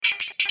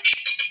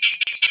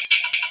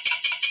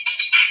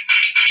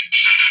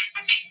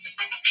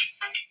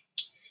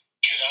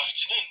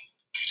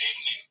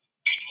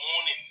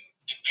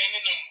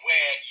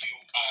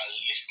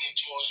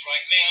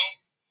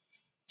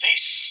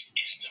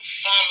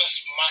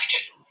Farmers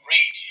Market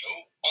Radio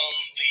on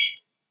the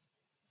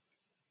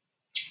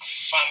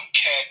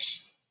Farmcat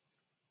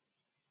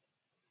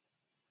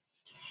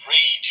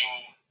radio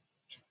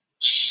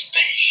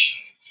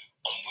station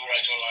on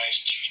Radio Line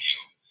Studio.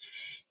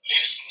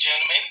 Ladies and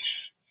gentlemen,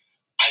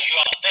 are you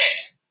out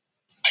there?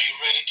 Are you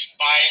ready to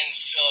buy and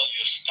sell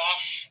your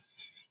stuff?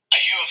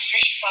 Are you a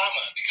fish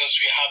farmer? Because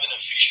we're having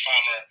a fish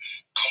farmer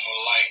come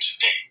online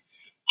today.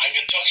 I'm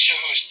your talk show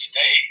host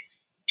today,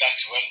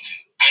 Dr. Wellington,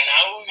 and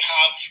I will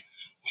have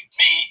with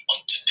me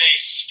on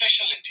today's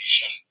special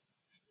edition,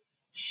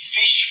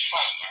 fish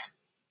farmer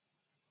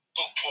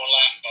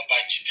Popola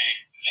Babajide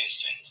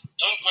Vincent.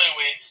 Don't go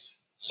away.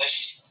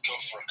 Let's go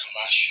for a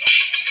commercial.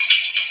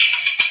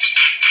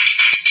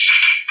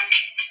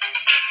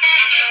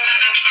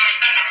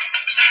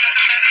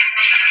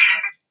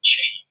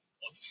 Chain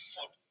or the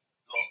food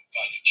long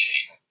value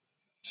chain.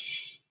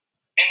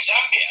 In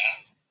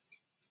Zambia,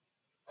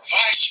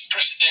 Vice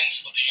President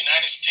of the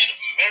United States of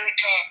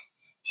America,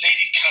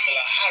 Lady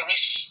Kamala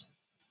Harris,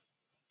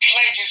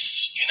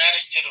 pledges United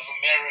States of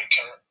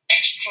America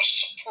extra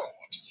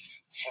support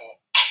for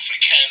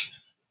African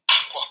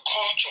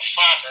aquaculture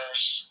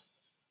farmers,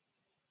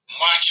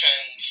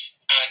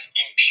 merchants, and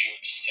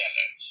import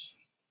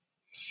sellers.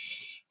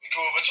 We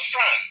go over to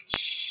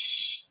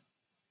France.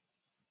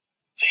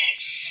 The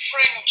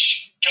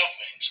French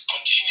government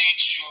continue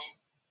to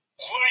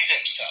worry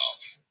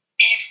themselves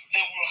if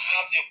they will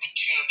have the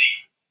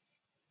opportunity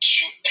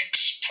to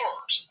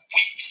export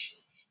wheat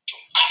to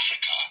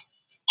Africa,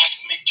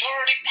 as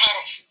majority part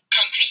of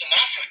countries in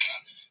Africa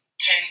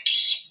tend to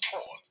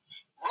support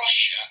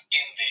Russia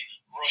in the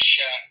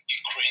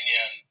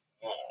Russia-Ukrainian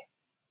war.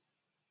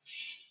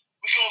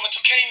 We go over to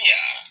Kenya.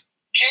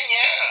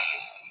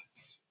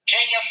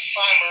 Kenya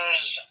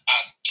farmers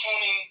are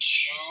turning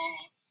to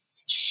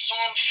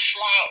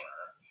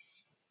sunflower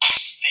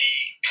as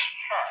the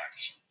cart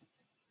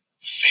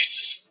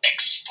faces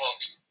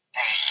export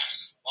ban.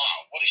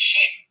 Wow, what a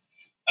shame.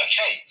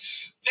 Okay,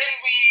 then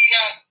we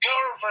go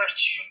over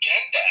to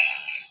Uganda.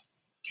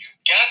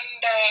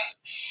 Uganda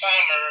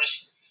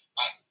farmers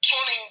are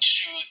turning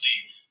to the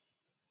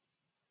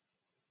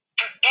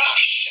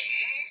production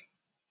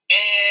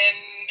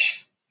and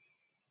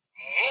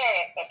more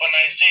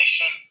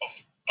urbanization of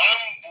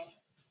bamboo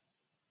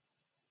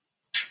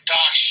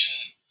production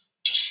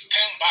to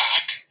stand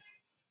back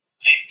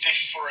the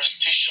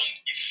deforestation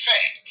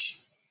effect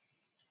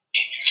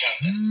in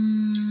Uganda.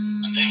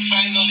 And then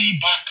finally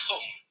back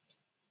home,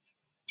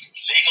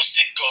 Lagos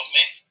State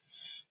government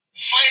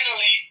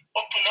finally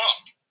opened up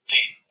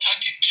the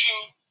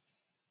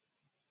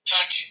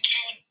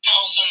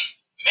 32,000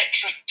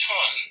 metric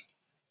ton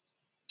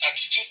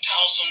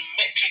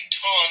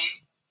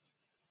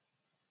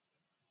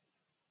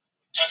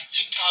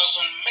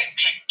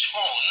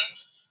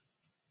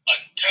a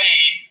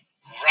day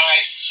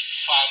rice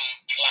farm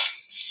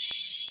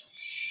plants.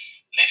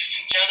 Ladies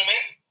and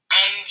gentlemen,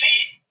 and the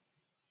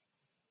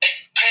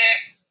Ekpe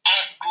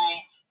Agro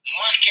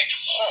Market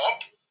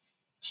Hub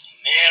is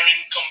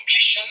nearing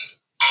completion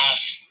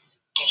as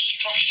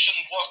construction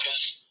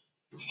workers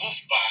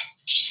move back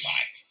to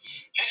site.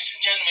 Ladies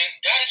and gentlemen,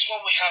 that is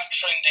what we have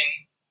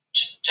trending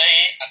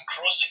today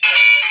across the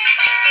globe.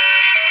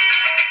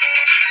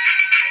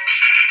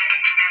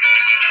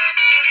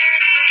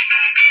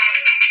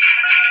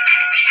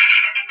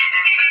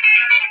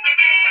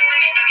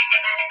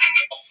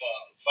 Of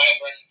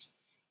vibrant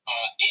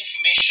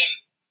information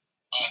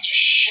to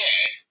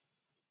share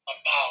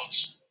about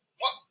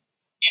what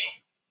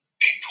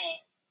people,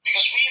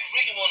 because we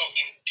really want to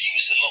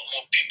induce a lot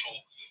more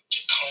people to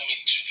come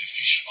into the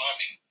fish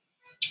farming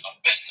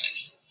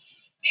business.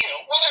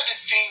 What are the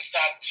things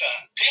that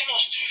they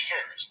must do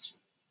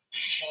first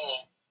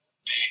before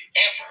they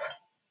ever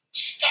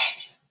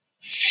start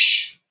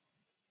fishing,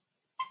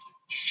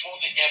 before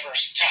they ever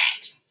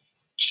start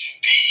to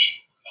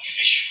be a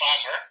fish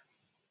farmer?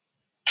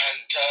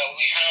 And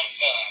we have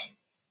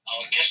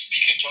our guest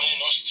speaker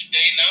joining us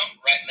today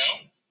right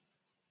now,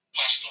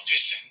 Pastor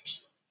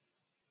Vincent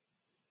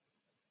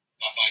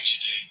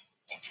Babajide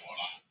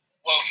Popola.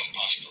 Welcome,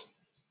 Pastor.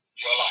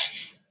 You're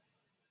live.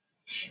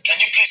 Can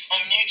you please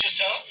unmute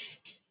yourself?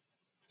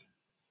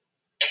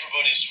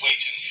 Everybody's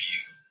waiting for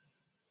you.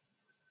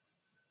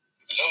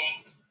 Hello?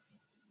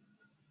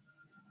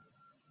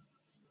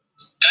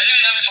 Can you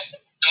hear me,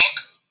 Doc?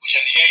 We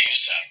can hear you,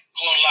 sir.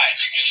 Go on live.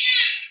 You can see.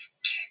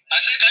 I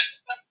said that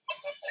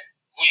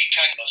we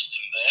can't lost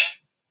him there.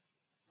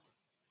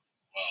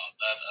 Wow,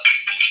 that has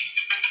been.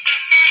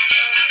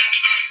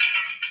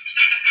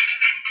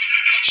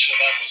 I'm sure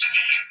that must be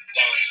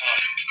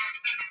downtime.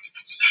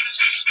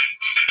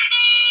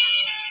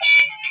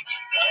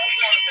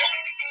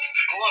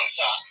 Go on,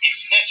 sir.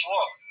 It's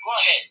network. Go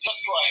ahead.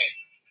 Just go ahead.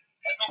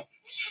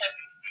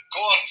 Go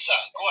on, sir.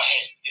 Go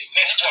ahead. It's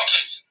network.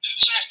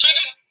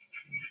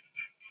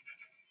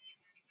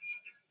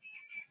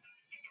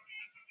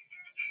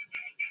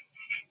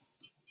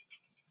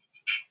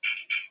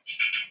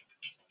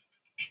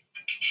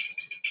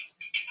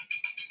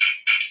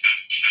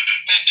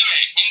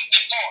 Day, in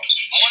the port,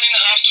 morning,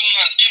 afternoon,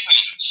 and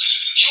evening.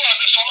 You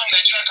farmer in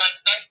Nigeria can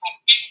decide to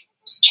feed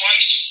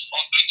twice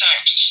or three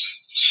times.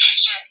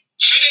 So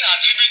feeding ad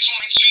libitum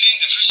means feeding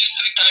the fishes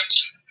three times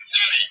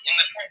daily in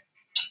the pond.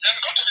 Then we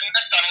go to the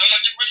next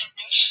terminology, which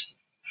means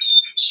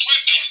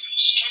stripping.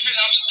 Stripping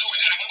has to do with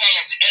the removal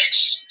of the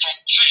eggs from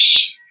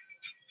fish.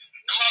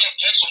 Removal of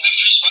the eggs from the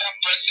fish via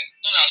pressing,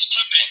 known as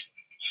stripping.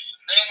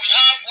 Then we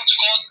have what's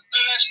called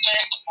parent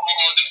stock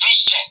or the blue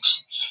stock.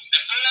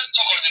 The parent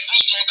stock or the blue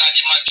stock are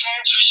the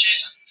mature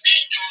fishes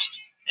being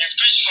used in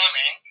fish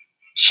farming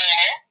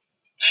for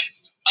the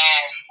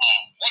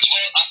what's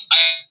called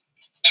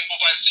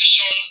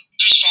improvisation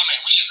fish farming,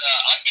 which is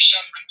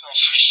artificial breeding of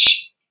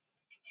fish.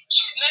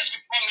 So let's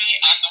become me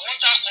at the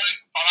water quality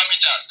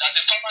parameters that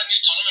the farmer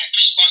needs to know in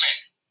fish farming.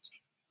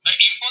 The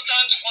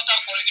important water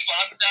quality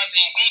parameters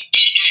include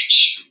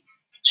pH.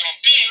 Your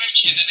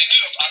pH is the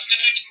degree of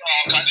acidity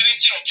or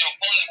alkalinity of your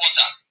pond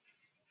water.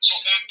 So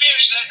a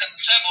pH less than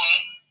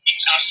 7,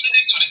 it's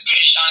acidic to the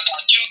fish and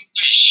can kill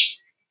fish.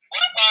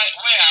 Whereby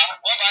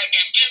a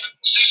pH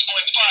 6.5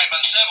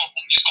 and 7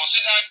 is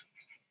considered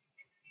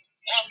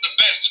one of the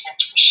best for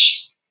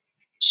fish.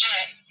 So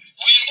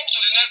we move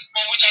to the next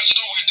one, which has to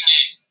do with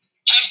the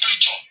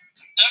temperature.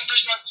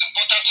 Temperature is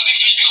important to the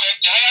fish because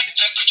the higher the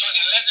temperature,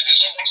 the less the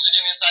dissolved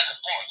oxygen inside the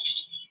pond.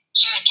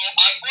 So to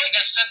avoid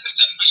excessive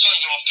temperature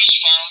in your fish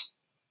farm,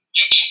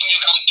 you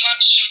can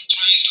plant shade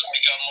trees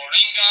like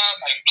moringa,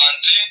 like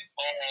plantain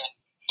or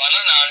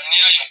banana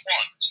near your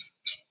pond.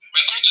 We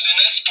go to the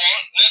next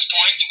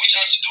point, which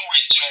has to do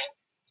with your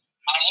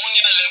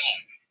ammonia level.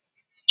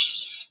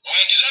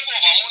 When the level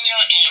of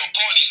ammonia in your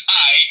pond is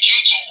high due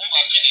to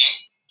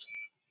overfeeding,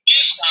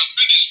 this can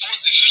predispose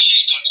the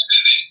fishes to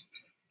diseases.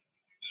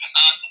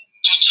 And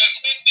to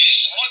checkmate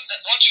this,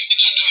 what you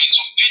need to do is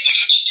to feed the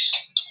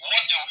fishes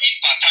what they will eat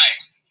per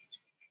time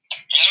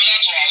in order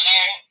to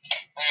allow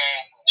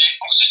the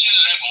oxygen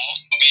level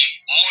to be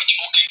much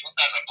okay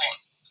inside the pond.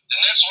 The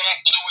next one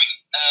has to do with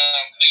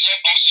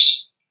dissolved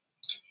oxygen.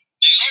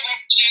 Dissolved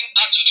oxygen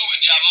has to do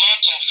with the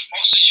amount of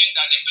oxygen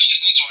that the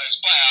fishes need to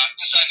respire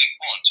inside the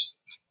pond.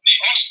 The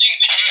oxygen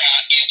in the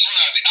air is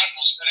known as the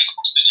atmospheric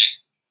oxygen.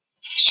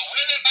 So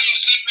whenever you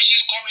see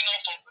fishes coming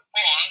up from the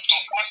pond to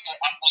pass for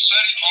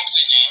atmospheric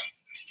oxygen,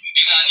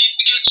 it's an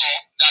indicator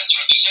that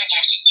your dissolved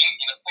oxygen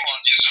in the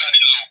pond is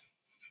very low.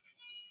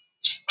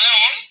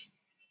 Well,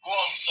 go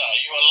on, sir.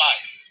 You are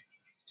live.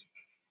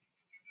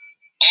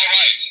 All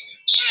right.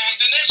 So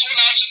the next one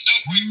has to do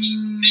with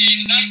the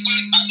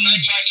nitrate and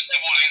nitrite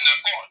level in the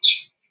pond.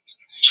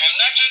 Your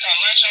nitrate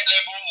and nitrite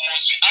level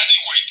must be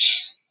adequate.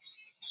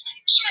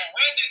 So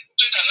when the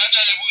nitrate and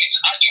nitrite level is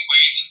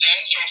adequate, then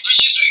your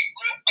fishes will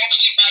grow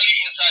optimally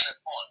inside the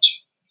pond.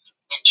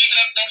 You give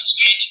them best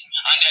feed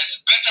and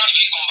there's better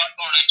feed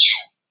conversion ratio.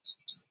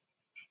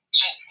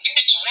 So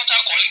these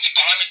water quality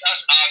parameters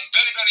are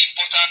very, very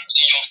important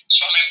in your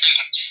farming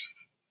business.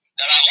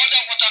 There are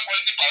other water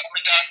quality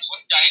parameters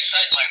which are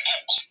inside my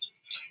book.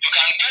 You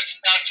can get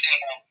that in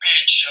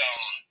page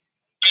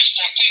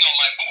 14 of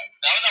my book.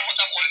 There are other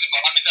water quality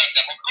parameters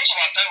there, but because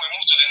of our time, we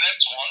move to the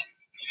next one,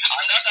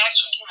 and that has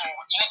to do with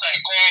what I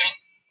call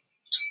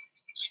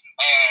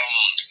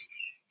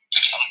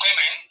I'm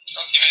coming,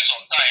 just give me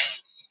some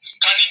time.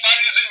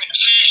 Cannibalism in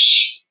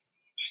fish.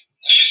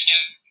 This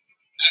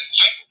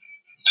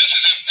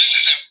is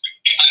a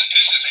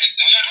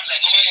scenario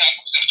that normally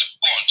happens in the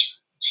pond.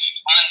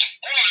 And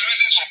one of the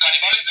reasons for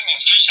cannibalism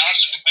in fish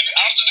has to do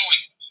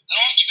with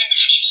not keeping the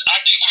fishes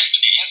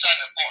adequately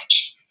inside the pond.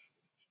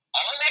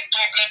 Another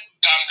problem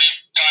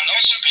can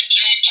also be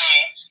due to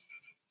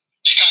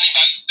the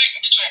cannibalistic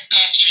nature of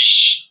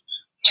catfish,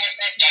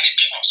 like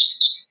Gallipinus,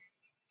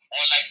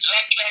 or like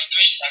tilapia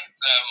fish that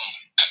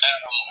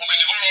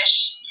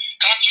omnivorous.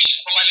 Catfish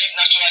is normally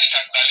naturally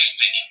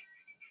cannibalistic.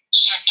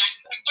 So to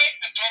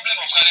prevent the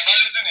problem of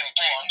cannibalism in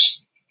pond,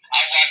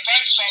 I will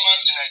advise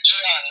farmers in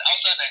Nigeria and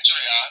outside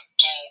Nigeria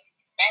to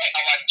buy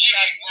our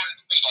DI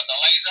Gold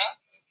fertilizer,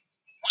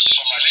 which is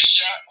from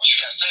Malaysia, which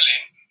we are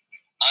selling,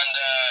 and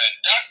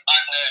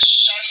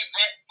Shari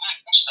Bright Gold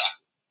Booster.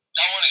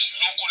 That one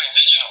is local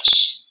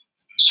indigenous.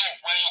 So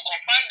when you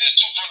combine these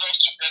two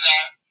products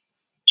together,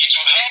 it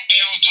will help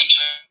you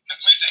to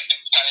prevent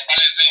against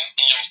cannibalism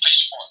in your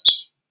fish pond.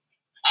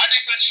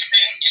 Adequate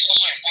feeding is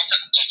also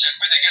important to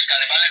checkmate against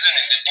cannibalism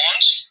in the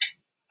pond,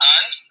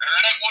 and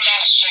regular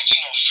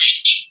sorting of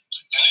fish.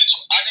 You need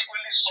to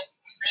adequately sort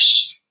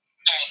fish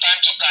from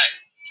time to time.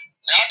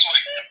 That will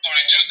help to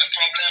reduce the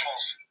problem of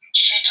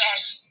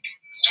shooters,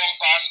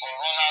 jumpers, or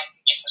runners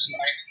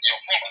inside your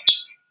pond.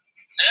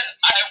 Then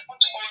I want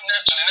to go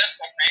next to the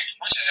next topic,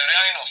 which is the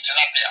rearing of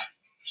tilapia.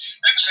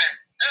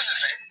 This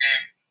is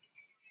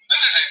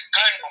a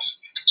kind of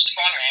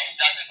farming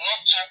that is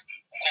not so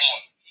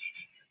common.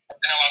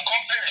 In our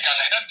company, we can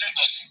help you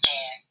to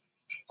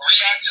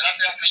rear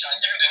tilapia fish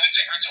and give you the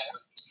nitty-gritty of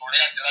what to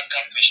rear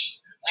tilapia fish.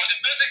 But the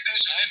basic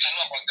things you need to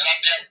know about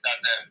tilapia is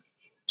that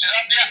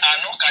tilapia are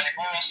not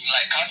carnivorous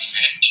like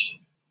catfish,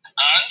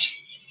 and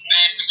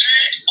they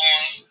feed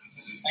on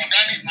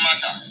organic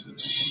matter,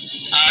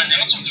 and they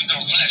also feed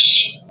on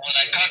flesh,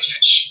 unlike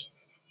catfish.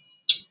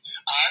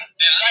 And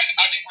they like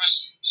adequate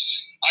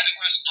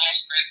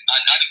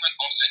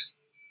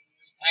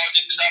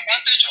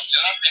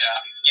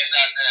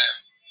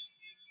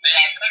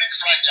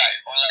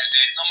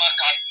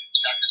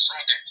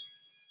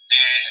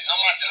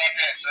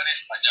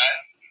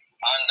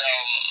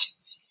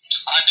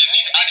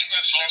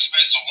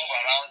space to move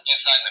around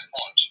inside the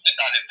pond. These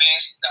are the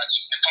things that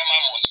the farmer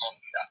must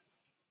consider.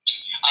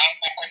 And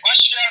for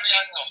commercial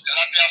rearing of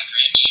tilapia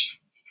fish,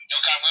 we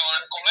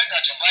will recommend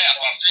that you buy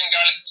our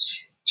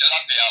fingerless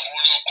tilapia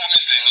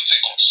Oliocomis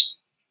lenoticus.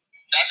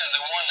 That is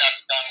the one that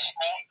can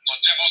go to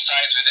table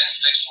size within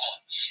 6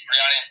 months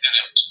rearing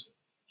period.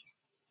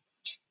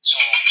 So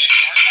if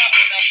you really have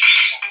other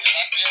fish of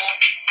tilapia,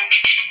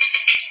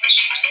 which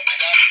will not be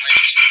that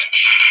great,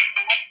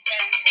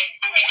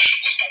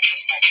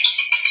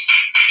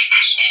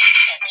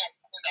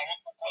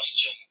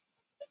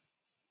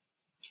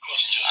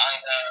 question.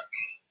 And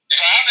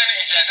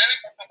if there's any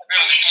question on the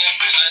phone,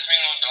 please let me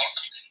know, Doc.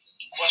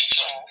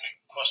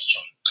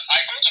 Question. I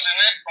go to the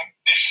next one.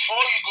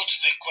 Before you go to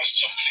the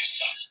question, please,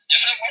 sir.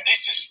 Yes, sir.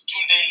 This is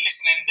Tunde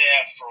listening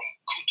there from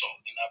Kuto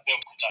in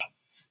Abeokuta.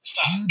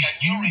 Sir, can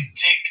you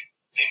retake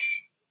the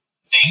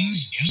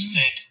things you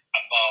said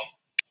about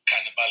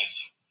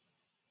cannibalism?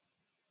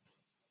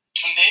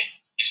 Tunde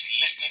is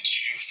listening to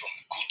you from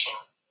Kuto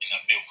in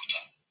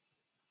Abeokuta.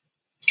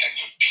 Can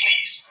you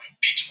please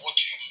repeat what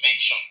you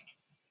mentioned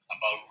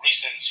about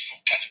reasons for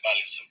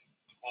cannibalism?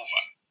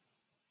 Over.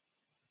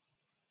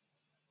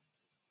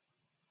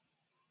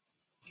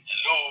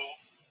 Hello?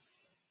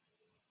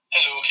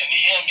 Hello, can you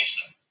hear me,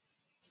 sir?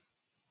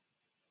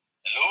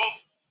 Hello?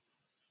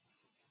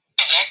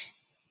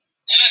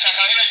 Yes, I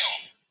can hear you.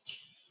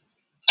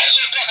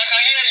 Hello, Doc, I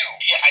can hear you.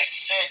 Yeah, I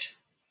said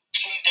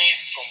Tunde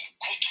from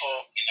Kuto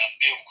in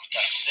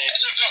Abeokuta said,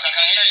 hello, Doc, I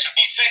can hear you.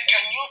 He said,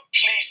 can you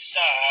please,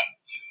 sir,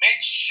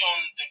 mention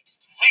the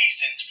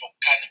reasons for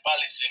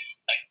cannibalism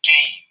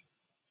again?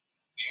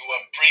 You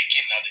were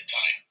breaking at the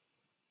time.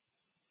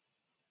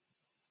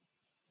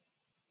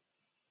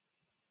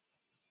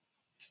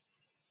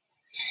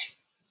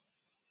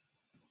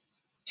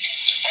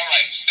 All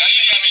right. Can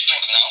you hear me,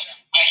 Doc, now?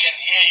 I can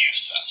hear you,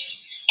 sir.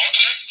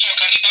 Okay. So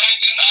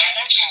cannibalism, I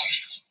want to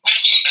go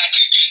through that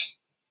again.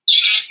 You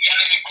know,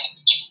 hearing me from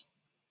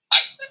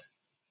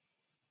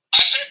I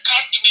said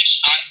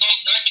catfish are not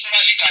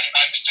naturally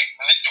cannibalistic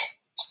in nature.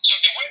 So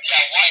the way they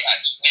are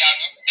wired, they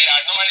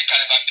are normally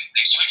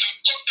cannibalistic. So if you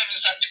put them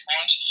inside the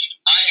pond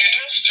and you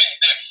don't feed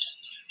them,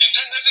 the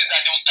tendency is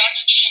that they will start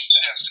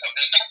shooting themselves,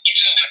 they start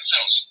eating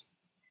themselves.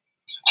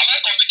 Am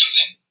I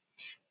communicating?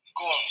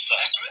 Go on,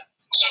 sir. Okay.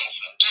 So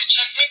to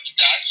checkmate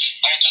that,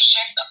 or to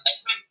solve that,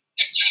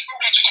 you should do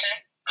what you call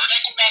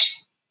regular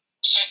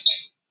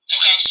sorting. You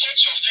can sort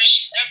your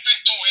fish every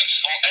 2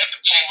 weeks or every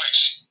 4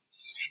 weeks.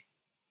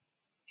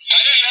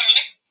 Can you hear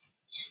me?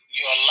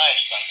 You are live,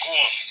 sir. Go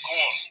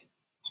on.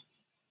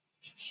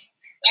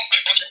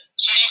 Okay.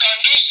 So you can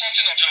do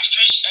sorting of your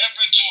fish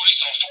every 2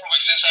 weeks or 4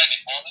 weeks inside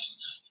the pond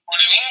to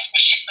remove the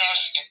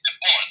sugars in the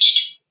pond.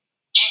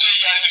 Today,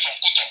 you hear me from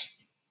Kuto.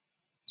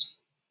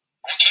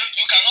 Okay,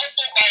 you can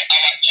also buy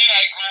our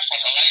GI growth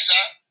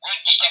fertilizer,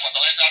 growth booster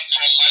fertilizer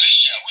from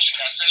Malaysia, which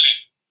we are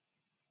selling.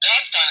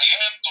 That can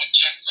help to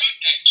checkmate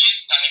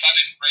against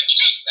cannibalism,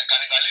 reduce the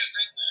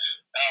cannibalistic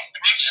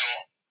behavior,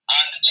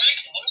 and make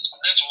most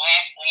of them to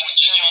have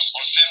homogeneous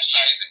or same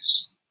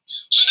sizes.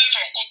 Today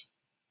from Kuto,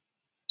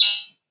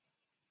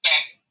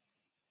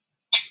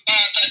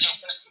 answered your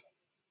question.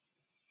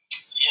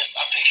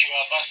 Yes, I think you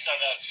have answered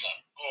that, sir.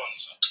 Go on,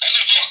 sir.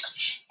 Hello, Doc.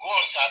 Go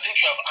on, sir. I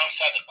think you have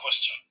answered the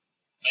question.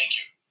 Thank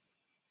you.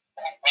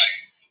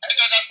 Right. Any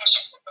other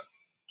question?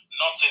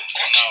 Nothing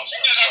for now,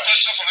 sir. Any other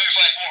question for me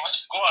before I go on?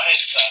 Go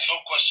ahead, sir. No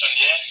question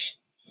yet.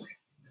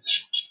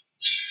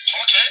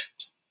 Okay.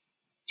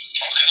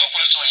 Okay, no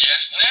question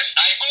yet. Next,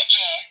 I go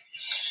to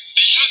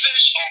the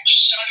usage of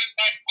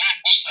Sharified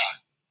Growth Booster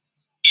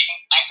in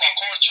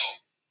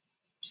aquaculture.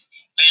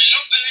 The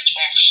usage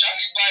of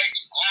Sharified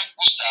Growth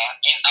Booster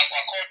in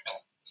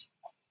aquaculture.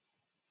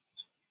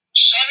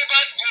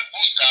 Sharified Growth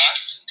Booster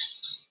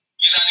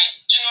is an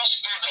indigenous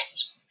product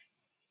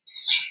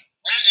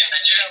made in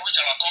Nigeria,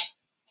 which our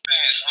company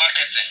is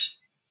marketing.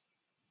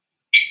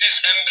 It is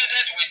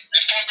embedded with the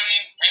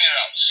following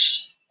minerals,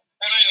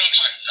 following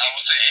nutrients, I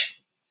will say.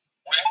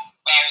 We have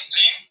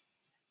biotin,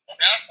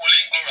 we have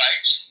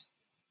polychloride,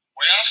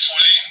 we have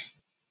folate,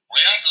 we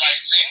have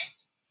lysine,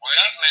 we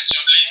have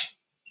methionine,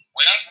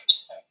 we have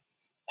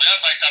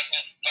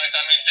vitamin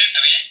D3,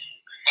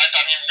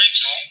 vitamin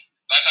B2,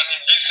 vitamin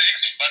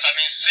B6,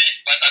 vitamin C,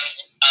 vitamin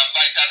E, and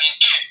vitamin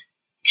K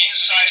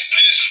inside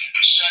this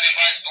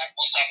Sharified Growth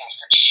Booster for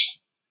fish.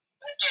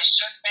 What does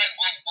Sharified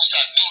Growth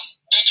Booster do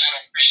to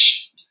your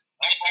fish?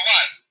 Number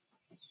one,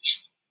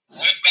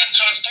 when you are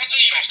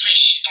transporting your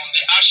fish from the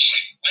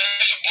hatchery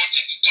where you bought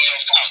it to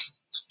your farm,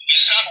 it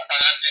serves as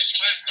an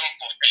anti-stress drug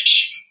for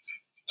fish.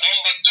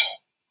 Number two,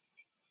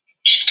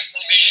 it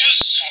can be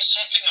used for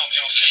sorting of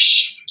your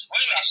fish.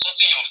 When you are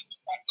sorting your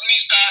fish,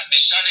 minister the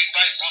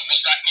Sharified Growth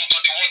Booster into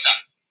the water.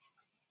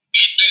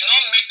 It will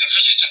not make the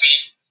fishes to be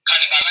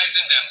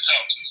cannibalizing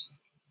themselves.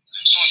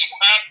 So you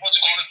have what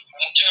you call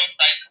homogeneous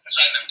type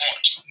inside the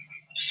pond.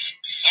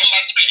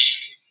 Number three,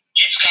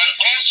 it can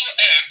also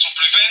help to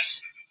prevent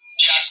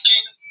their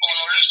skin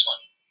coloration.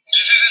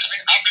 Diseases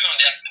been happening on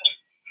their skin.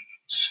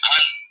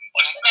 And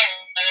on the other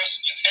words,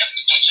 it helps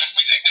to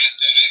checkmate against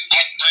disease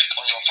outbreak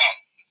on your farm.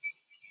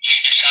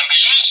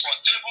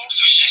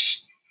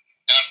 fishes,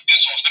 can be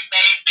used for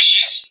fingering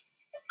fishes,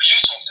 can be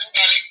used for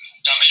fingering,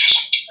 can be used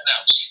for something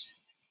else.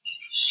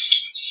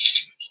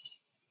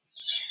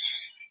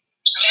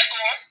 Should I go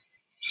on?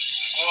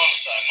 Go on,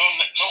 sir.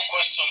 No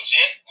questions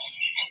yet.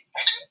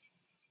 Okay.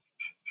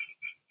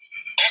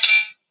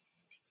 Okay.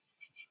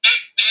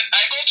 Then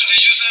I go to the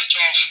usage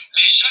of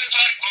the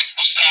certified growth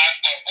booster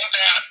or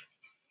other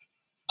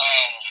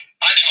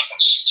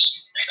animals.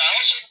 We can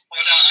also do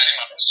other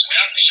animals. We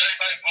have the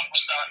certified growth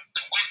booster,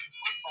 growth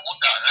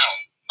promoter now,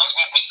 not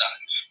growth booster.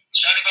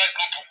 Certified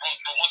growth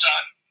promoter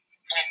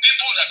for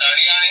people that are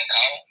rearing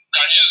cow,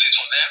 can use it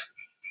for them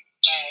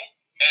to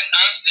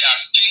enhance their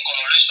skin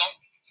coloration.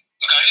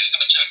 You can use it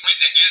to checkmate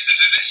against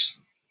diseases.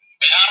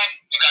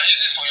 You can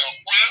use it for your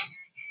quail,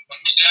 for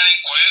rearing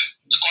quail.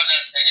 We call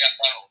that area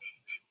sparrow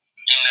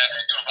in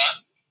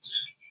Yoruba.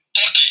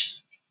 Turkey.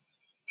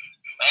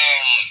 You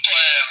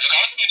can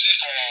also use it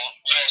for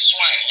your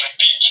swine, your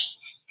pig.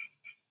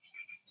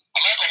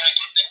 Am I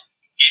communicating?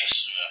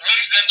 Yes.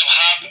 Makes them to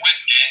have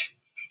weight gain,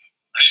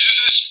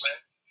 reduces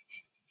stress.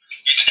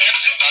 It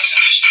helps in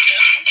vaccination. It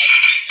helps in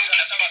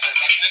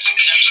vaccinating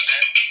them,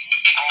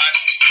 and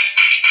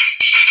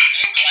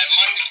in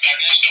climatic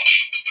variation,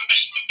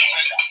 the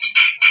weather.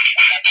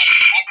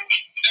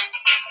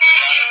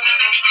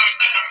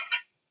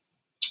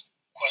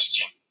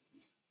 Question.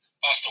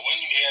 Pastor, when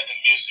you hear the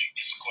music,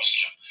 it's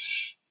question.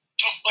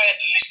 Tupe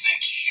listening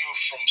to you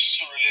from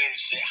Surulere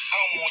say,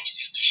 how much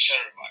is the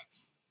sherry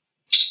bite?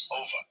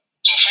 Over.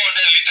 So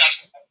 400 liters.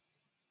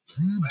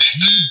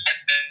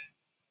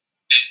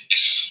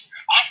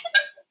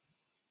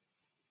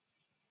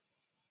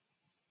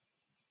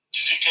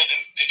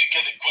 Did you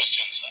get the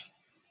question, sir?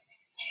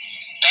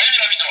 Can you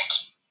hear me, Doc?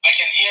 I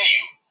can hear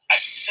you. I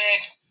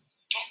said,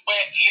 Tupe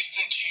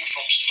listening to you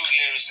from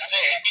Surulere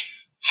said,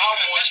 how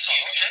much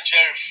is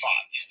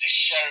the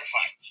sherry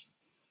bite?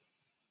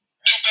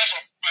 Tupe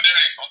from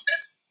Surulere, okay?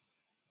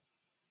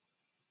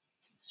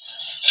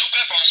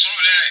 Tupe from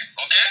Surulere,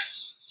 okay?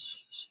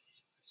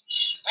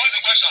 What's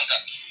the question,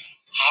 sir?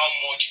 How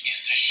much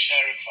is the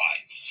sherry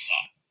bite,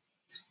 sir?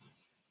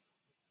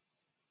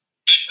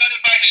 The sherry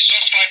bite is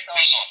just 5,000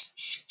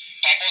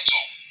 per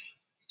bottle.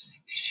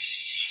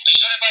 The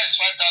sherry bite is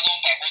 5,000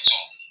 per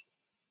bottle.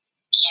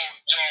 So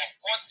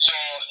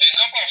the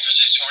number of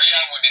fishes you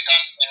rear will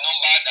determine the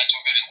number that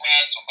will be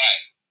required to buy.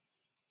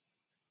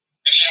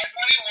 If you are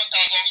carrying 1,000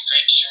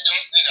 fish, you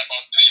just need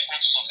about 2 or 3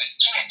 bottles of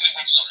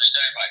the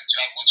sherry bite. You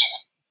are good to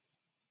go.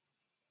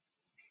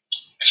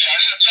 If you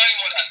are carrying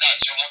more than that,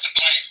 you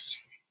multiply it.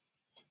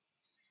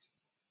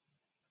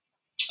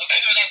 Okay.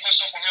 Any other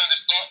question for me on the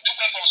floor? You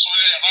come from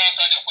Surulere, have I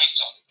answered your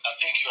question? I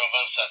think you have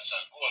answered,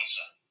 sir. Go on,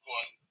 sir. Go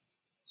on.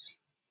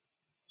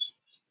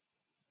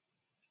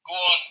 Go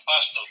on,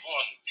 Pastor. Go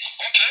on.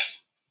 Okay.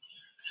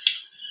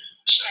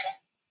 So,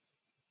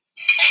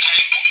 okay,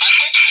 I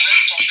go to the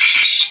next topic.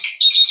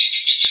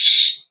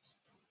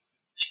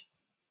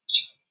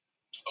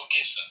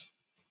 Okay, sir.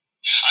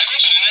 I go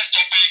to the next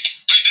topic.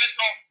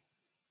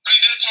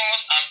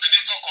 Predators and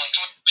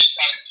predator-controlled fish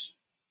farming.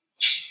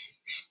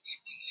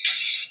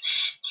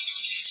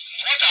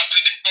 What are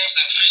predators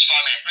in fish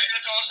farming?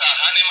 Predators are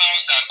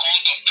animals that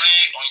come to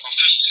prey on your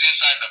fishes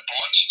inside the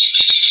pond.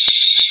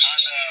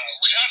 And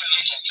we have a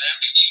lot of them.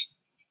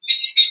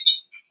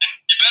 They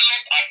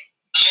develop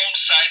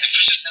alongside the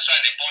fishes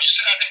inside the pond. You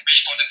see that in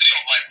page 43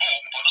 of my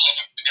book, for those of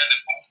you who get the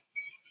book.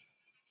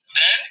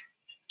 Then,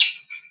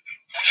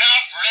 we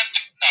have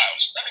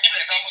reptiles. Let me give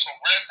you examples of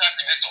reptile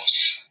predators.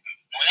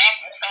 We have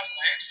water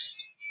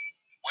snakes.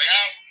 We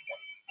have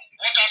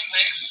water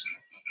snakes.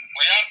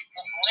 We have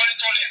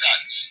monitor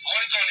lizards. The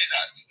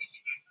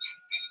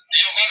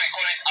Yoruba we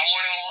call it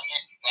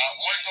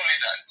monitor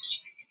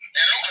lizards.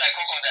 They look like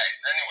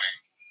crocodiles anyway.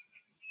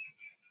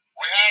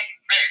 We have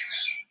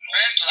birds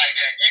like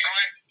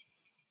egret,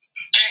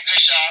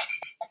 kingfisher.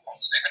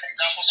 These are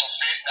examples of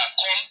birds that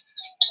come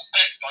to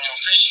pet on your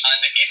fish and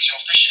they eat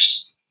your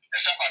fishes. They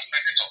serve as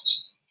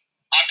predators.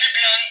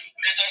 Amphibian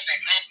predators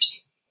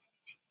include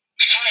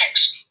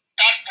frogs,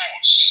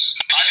 tadpoles,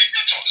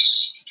 alligators,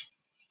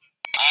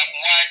 and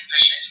wild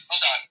fishes.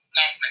 Those are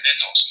land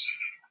predators.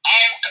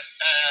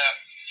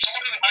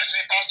 Somebody will ask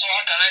me, Pastor,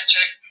 how can I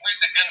check with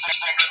the dangerous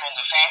problem on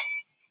the farm?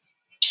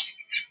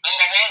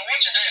 Number one, what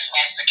you do is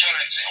about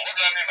security. What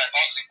do I mean by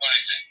about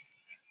security?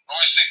 You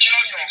will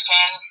secure your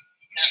farm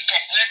and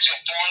populate your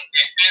pond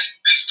against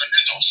these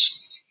predators.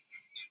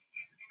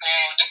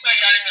 For Dupe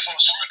hearing me from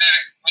Surulere,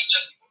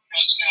 you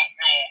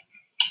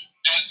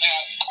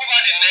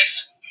cover the net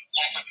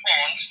of the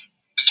pond,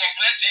 you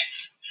populate it.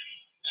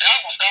 That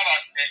will serve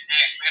as a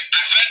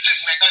preventive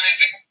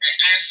mechanism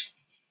against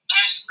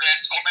those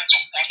birds coming to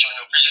poach on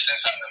your fishes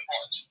inside the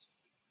pond.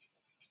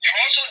 You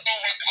also do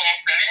what we call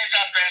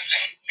perimeter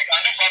fencing. You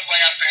can do barbed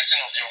wire fencing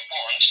of your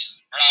pond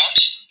round.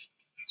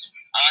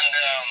 And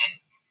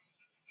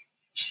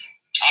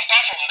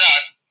apart from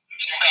that,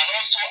 you can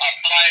also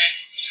apply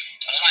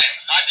lime,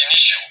 ad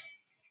initio,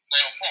 to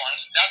your pond.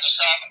 That will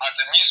serve as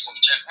a means of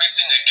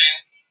checkmating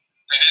against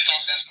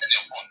predators inside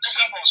your pond.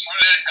 Can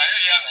you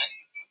hear me?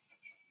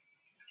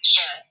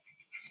 So,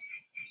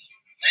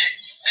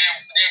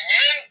 the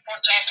main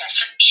poacher for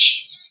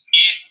fish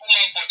is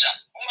human poacher.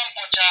 Human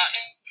poacher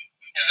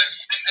is the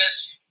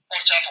biggest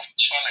poacher for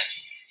fish farming.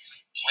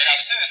 We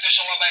have seen a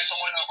situation whereby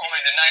someone will come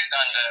in the night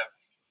and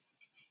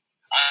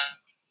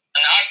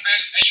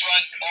harvest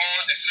visually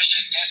all the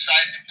fishes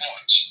inside the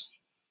pond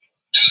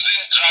using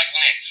drag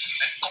nets.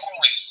 They come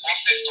with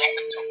boxes to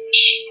open to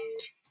fish.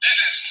 This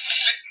is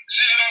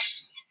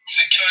serious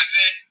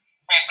security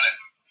problem.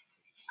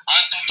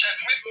 And to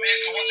checkmate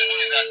this, what you do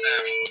is that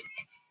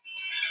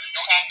you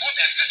can put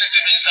a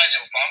CCTV inside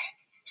your farm.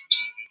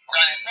 You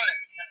can install it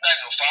inside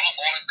your farm,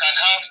 or you can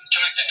have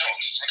security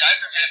dogs. You can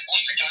either get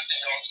good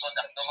security dogs such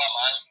as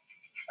Doberman,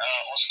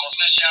 or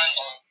Scorsesian,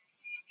 or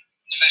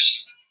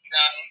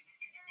Scorsesian,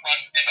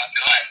 Mastiff, and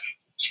the like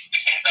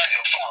inside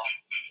your farm.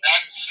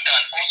 That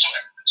can also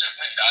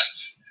checkmate that.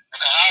 You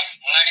can have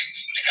night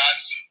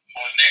guards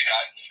or day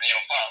guards in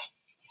your farm.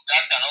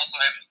 That can also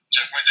help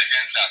checkmate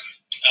against that.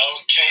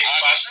 Okay,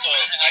 Pastor,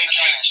 thank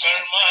you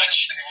very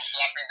much.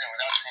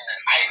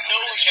 I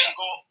know we can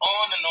go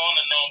on and on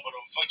and on, but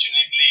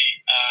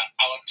unfortunately,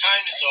 our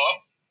time is up,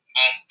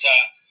 and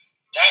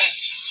that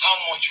is how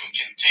much we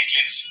can take,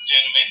 ladies and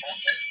gentlemen.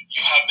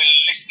 You have been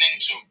listening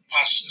to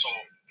Pastor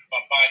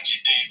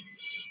Babajide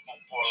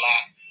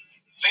Upola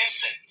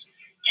Vincent.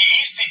 He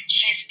is the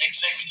Chief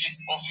Executive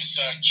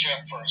Officer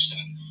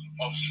Chairperson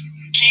of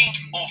King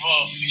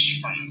Oval Fish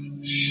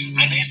Farm,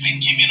 and he's been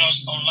giving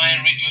us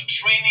online radio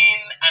training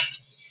and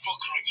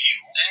book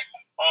review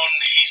on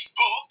his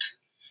book,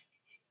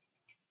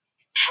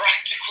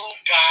 Practical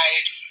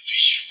Guide for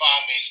Fish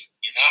Farming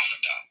in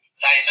Africa,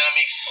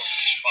 Dynamics of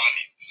Fish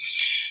Farming.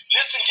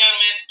 Ladies and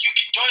gentlemen, you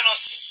can join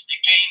us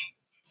again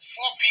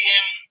 4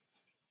 p.m.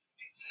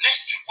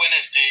 next week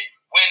Wednesday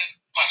when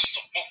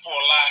Pastor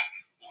Popola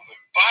will be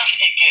back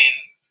again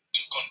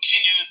to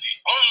continue the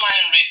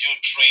online radio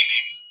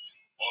training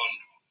on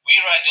We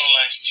Ride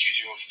Online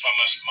Studio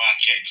Farmers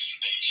Market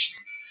Station.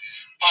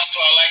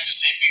 Pastor, I'd like to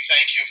say a big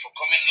thank you for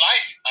coming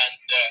live,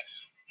 and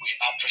we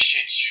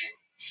appreciate you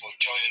for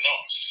joining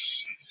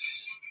us.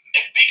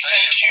 A big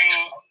thank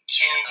you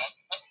to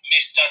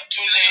Mr.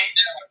 Tule.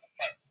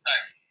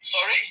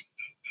 Sorry?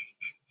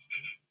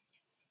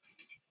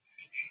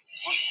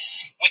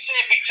 We say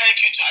a big thank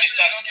you to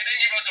Mr.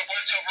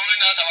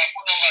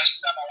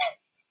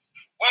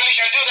 Well, you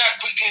can do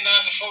that quickly now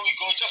before we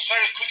go. Just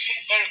very quickly.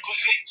 Very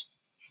quickly.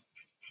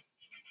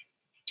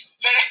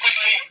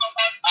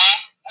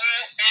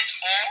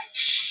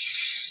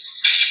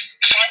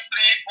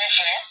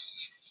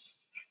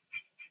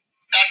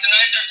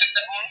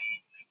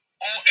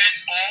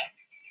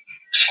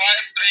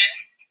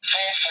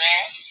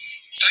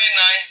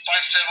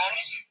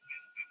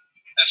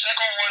 The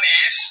second one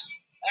is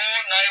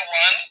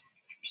 091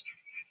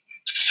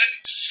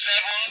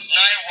 6791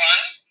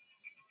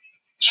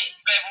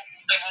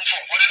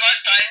 2774. For the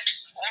last time,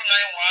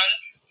 091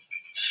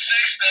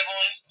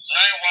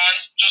 6791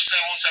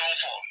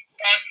 2774.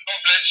 God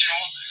bless you.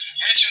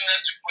 Meet you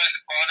next week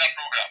for another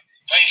program.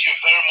 Thank you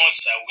very much,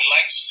 sir. We'd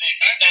like to say a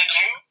big thank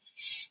you.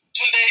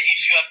 Today,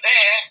 if you are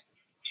there,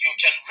 you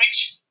can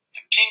reach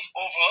the King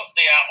Oval.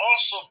 They are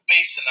also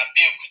based in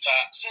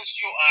Abeokuta.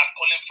 Since you are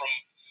calling from,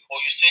 or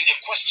you send a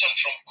question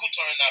from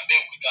Kutor in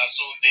Abeokuta,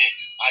 so they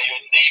are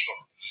your neighbor.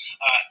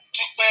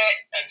 Tukpe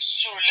and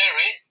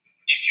Surulere,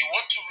 if you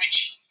want to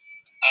reach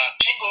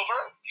King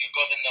Oval, you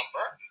got the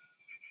number.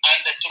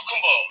 And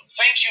Tokumbo,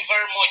 thank you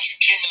very much. You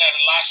came in at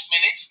the last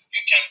minute.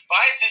 You can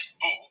buy this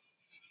book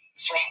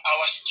from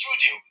our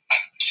studio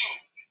at 2,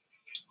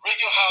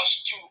 Radio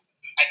House 2,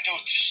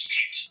 Adoti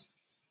Street,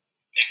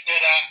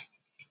 Ekpera,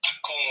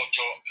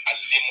 Akomojo,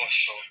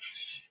 Alimosho.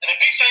 And a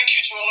big thank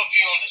you to all of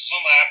you on the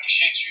Zoom. I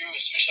appreciate you,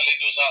 especially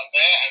those out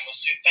there. I must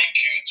say thank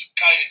you to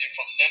Kayode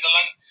from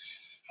Netherlands.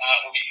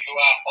 You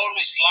are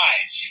always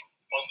live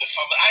on the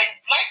farm.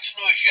 I'd like to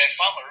know if you're a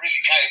farmer,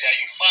 really, Kayode. Are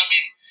you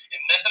farming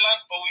in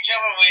Netherlands? But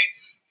whichever way,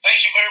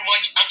 thank you very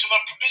much. And to my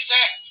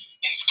producer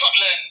in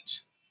Scotland,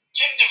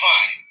 Tim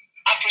Divine,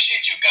 I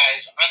appreciate you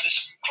guys. And the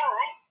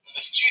crew in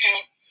the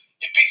studio,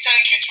 a big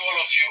thank you to all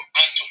of you.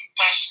 And to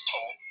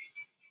Pastor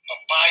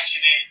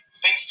Babajide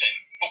Vincent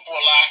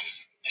Popola,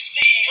 the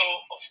CEO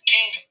of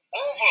King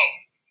Oval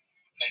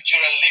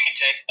Nigeria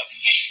Limited, a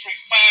fishery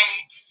farm.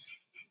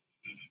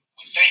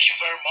 We thank you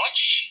very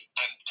much,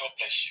 and God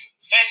bless you.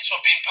 Thanks for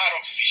being part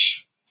of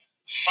Fish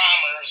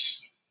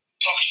Farmers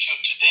Talk Show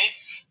today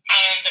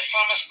and the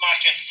Farmers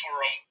Market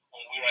Forum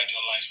on We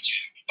Radio Online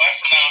Studio. Bye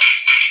for now.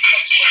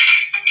 Talk to you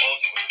all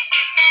the way.